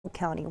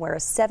County, where a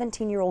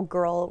 17-year-old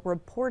girl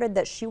reported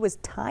that she was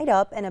tied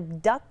up and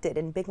abducted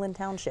in Bigland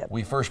Township.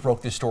 We first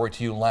broke this story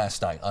to you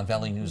last night on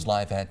Valley News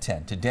Live at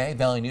 10. Today,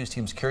 Valley News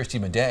Team's Kirsty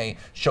Madej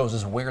shows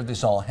us where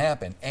this all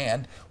happened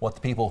and what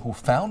the people who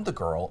found the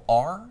girl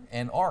are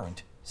and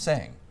aren't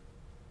saying.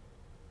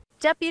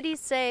 Deputies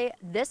say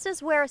this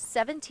is where a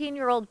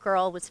 17-year-old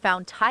girl was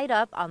found tied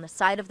up on the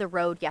side of the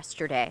road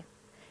yesterday.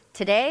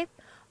 Today,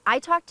 I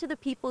talked to the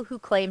people who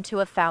claim to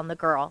have found the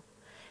girl.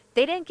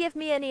 They didn't give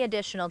me any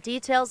additional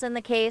details in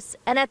the case,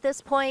 and at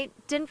this point,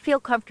 didn't feel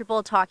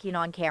comfortable talking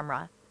on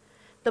camera.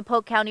 The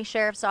Polk County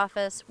Sheriff's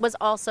Office was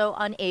also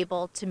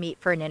unable to meet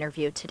for an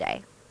interview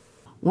today.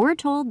 We're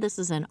told this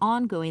is an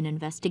ongoing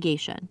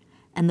investigation,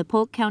 and the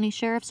Polk County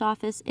Sheriff's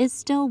Office is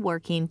still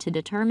working to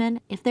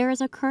determine if there is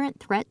a current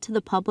threat to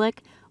the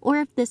public or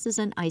if this is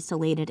an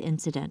isolated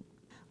incident.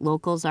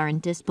 Locals are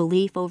in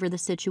disbelief over the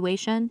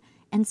situation,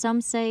 and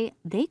some say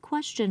they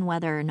question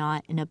whether or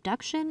not an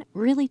abduction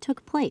really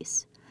took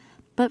place.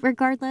 But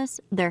regardless,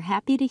 they're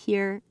happy to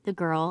hear the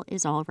girl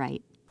is all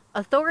right.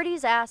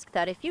 Authorities ask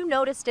that if you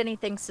noticed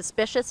anything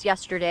suspicious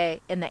yesterday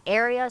in the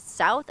area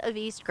south of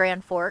East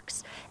Grand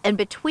Forks and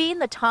between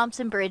the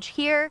Thompson Bridge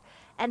here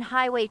and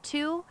Highway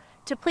 2,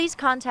 to please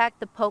contact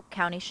the Polk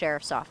County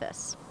Sheriff's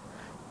Office.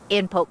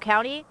 In Polk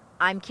County,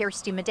 I'm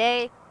Kirsty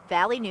Madej,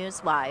 Valley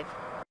News Live.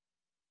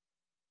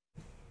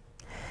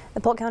 The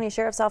Polk County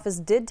Sheriff's Office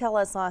did tell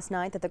us last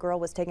night that the girl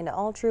was taken to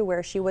Altru,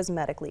 where she was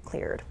medically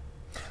cleared.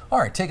 All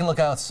right, taking a look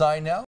outside now.